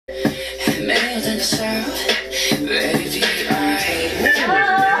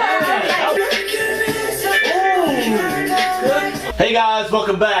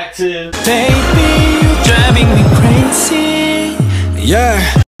welcome back to Baby, you're driving me crazy.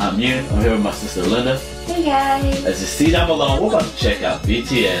 Yeah. I'm here with my sister Linda. Hey guys. As you see down below, we're about to check out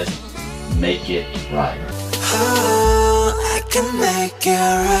BTS Make It Right. Oh, I can make it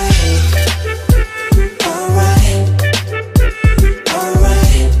right. Alright.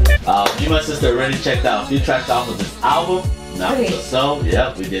 Me and my sister already checked out a few tracks off of this album. Now, so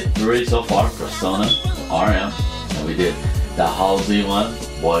yeah, we did 3 so far: Persona, RM, and we did the Halsey one,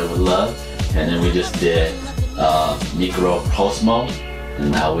 Boy With Love, and then we just did Micro Cosmo,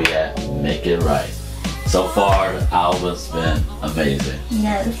 and now we at Make It Right. So far, the album's been amazing.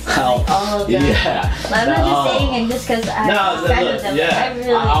 Yes, like all of them. Yeah. I'm not just saying it just because I'm fan of them. Yeah. I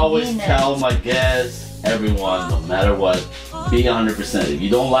really I always mean tell my guests, everyone, no matter what, be 100%. If you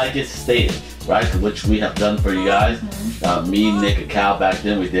don't like it, state it, right? Which we have done for you guys. Me, Nick, and Cal back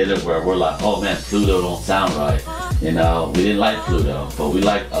then, we did it where we're like, oh man, Pluto don't sound right. You know, we didn't like Pluto, but we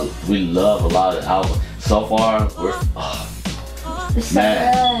love a lot of the album. So far, we're,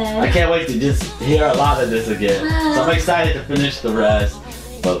 man, I can't wait to just hear a lot of this again. So I'm excited to finish the rest.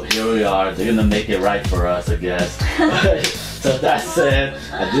 But here we are. They're gonna make it right for us, I guess. So that said,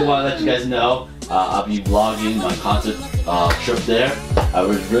 I do want to let you guys know I'll be vlogging my concert trip there.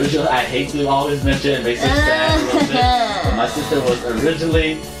 I hate to always mention it, makes me sad a little bit. But my sister was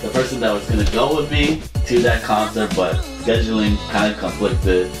originally the person that was gonna go with me to that concert, but scheduling kind of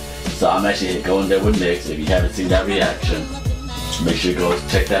conflicted. So I'm actually going there with Nick. So if you haven't seen that reaction, make sure you go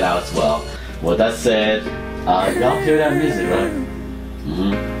check that out as well. With that said, y'all hear that music, right?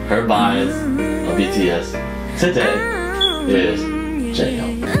 Her bias of BTS today is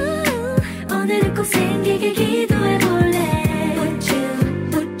J-Hope.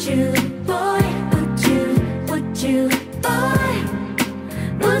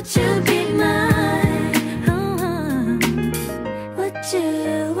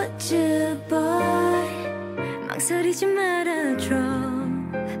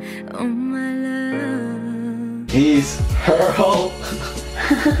 He's Hurl.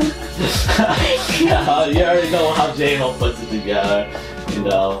 You already know how J-Hope puts it together. You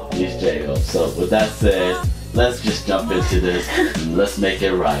know, he's J-Hope. So with that said, let's just jump into this and let's make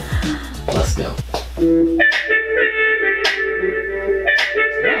it right. Let's go.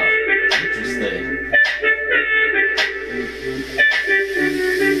 Interesting.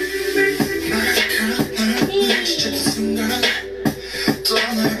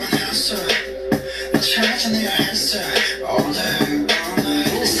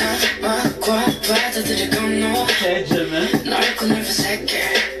 Okay, Jimmy.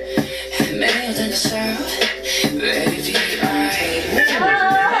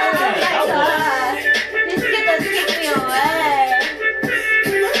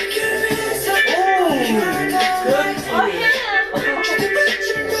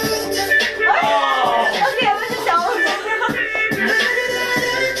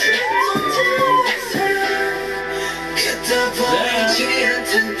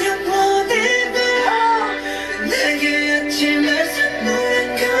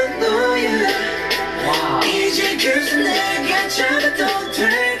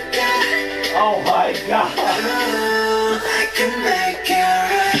 Oh my God! I can make it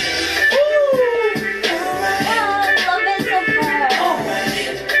right. I love it so far. I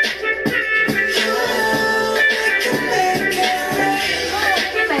can make it right.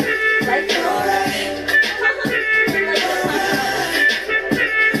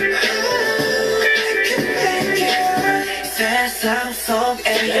 세상 속에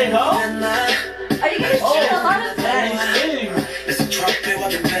Are you gonna sing a lot of things? It's a trophy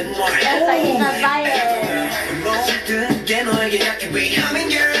what you've been like. Yes, I can buy it. 모든 게 너에게 닿기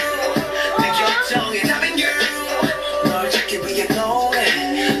위함인 girl. 내 결정에 답인 girl. 널 찾기 위해 노래,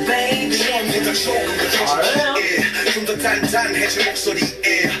 baby. 언젠가 조금은 더 좀 더 단단해진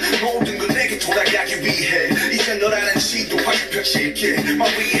목소리에 모든 건 내게 돌아가기 위해 이제 너라는 지도하게 펼칠게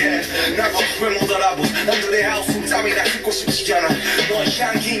My rehab 날 왜 못 알아보 남들의 하우스 땀이나 듣고 싶지 않아 너의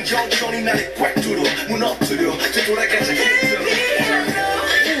향긴 여전히 나를 꽉 뚫어 무너뜨려 되돌아가자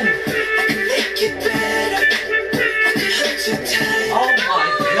Oh my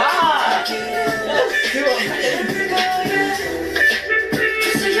God! That's too amazing!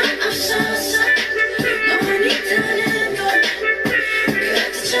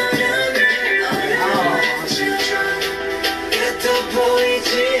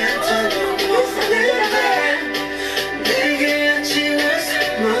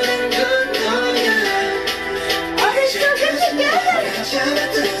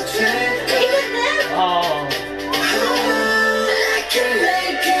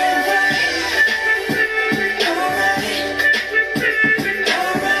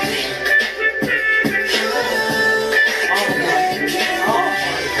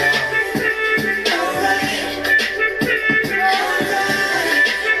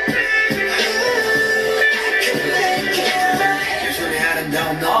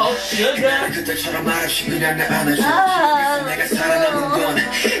 별처럼 말없이 그냥 날 안아줘 그래서 내가 살아남은 건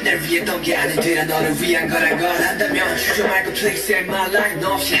날 위했던 게 아니더라 너를 위한 거란 걸 한다면 주저 말고 please save my life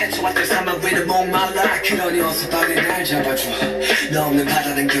너 없이 헤쳐왔던 사막 위를 목말라 그러니 어서 빨리 날 잡아줘 너 없는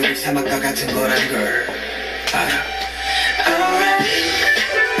바다는 결국 사막과 같은 거란 걸 알아 Alright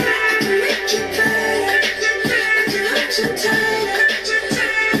I can make you better I can hold you tighter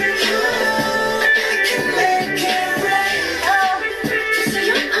I can make it right 그래서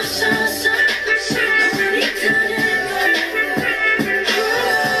용없어서 너를 이끄는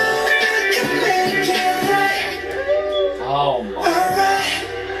Oh my.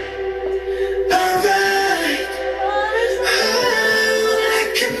 Alright, alright.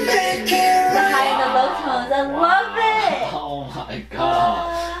 I can make it The high right. and the low tones, I love it. Oh my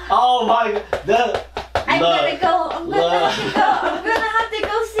god. Oh my god. I'm gonna go. I'm gonna have to go. I'm gonna have to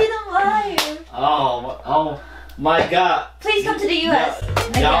go see them live. Oh my god. Please come to the US.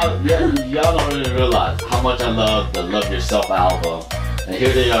 Y'all don't really realize how much I love the Love Yourself album. And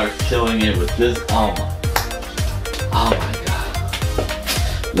here they are killing it with this. Oh my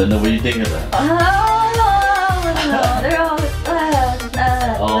god. Linda, what do you think of that? No, they're all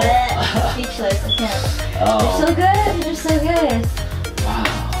speechless. I can't. They're so good. Wow.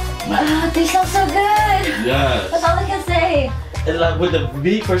 Man. They sound so good. Yes. That's all I can say. And like when the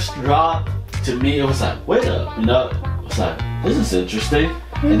beat first dropped, to me it was like, wait up, you know? It was like, this is interesting.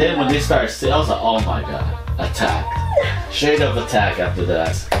 And then when they started singing, I was like, oh my god, attack. Straight up attack after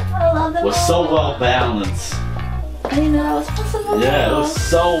that. I love them. Was so well balanced. I didn't know that was possible. Yeah, it was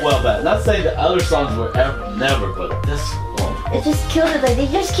so well balanced. Not saying the other songs were never, but this one. It just killed it. Like they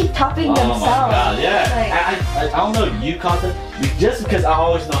just keep topping themselves. Oh my god, yeah. Like, I don't know if you caught that. Just because I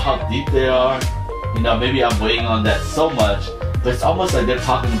always know how deep they are, you know, maybe I'm waiting on that so much. But it's almost like they're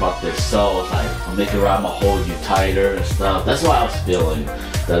talking about their soul, like I'll make it right, I'm gonna hold you tighter and stuff. That's what I was feeling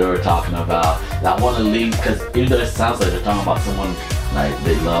that they were talking about. And I want to lean, because even though it sounds like they're talking about someone like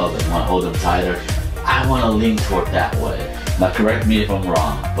they love and want to hold them tighter, I want to lean toward that way. Now correct me if I'm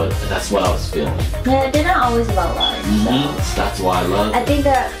wrong, but that's what I was feeling. yeah, they're not always about love. So. That's why I love I it. think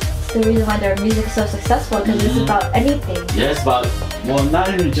that's the reason why their music is so successful, because it's about anything. Yeah, it's about, well,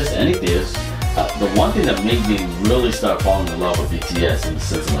 not even just anything. It's, the one thing that made me really start falling in love with BTS in the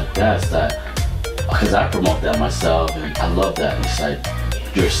sense like that is that, because I promote that myself and I love that. It's like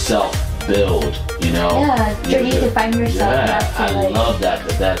your self-build, you know? Yeah, journey to find yourself. Yeah, I like, love that.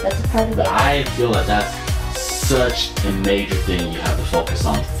 That's a part of it. I feel like that's such a major thing you have to focus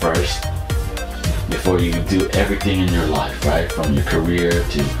on first before you do everything in your life, right? From your career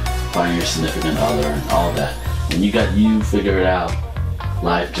to finding your significant other and all that. When you got you figured out,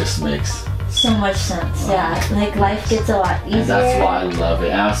 life just makes so much sense. Yeah, like life gets a lot easier. and that's why I love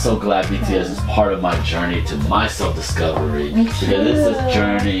it. And I'm so glad BTS is part of my journey to my self-discovery. Me Because too. it's a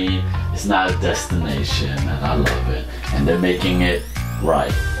journey, it's not a destination, and I love it. And they're making it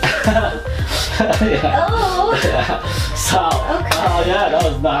right. Yeah. Oh. Yeah. So, oh yeah, that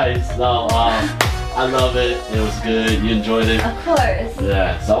was nice. So, I love it. It was good. You enjoyed it. Of course.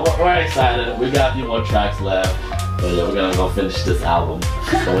 Yeah. So we're excited. We got a few more tracks left. But yeah, we're gonna go finish this album.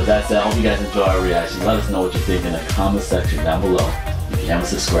 So with that said, I hope you guys enjoy our reactions. Let us know what you think in the comment section down below. If you haven't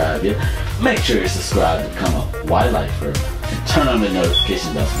subscribed yet, make sure you're subscribed to become a Ylifer and turn on the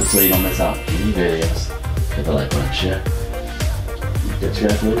notification bell. This way you don't miss out any videos. Hit the like button, share. Catch you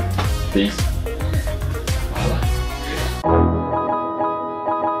guys later. Peace.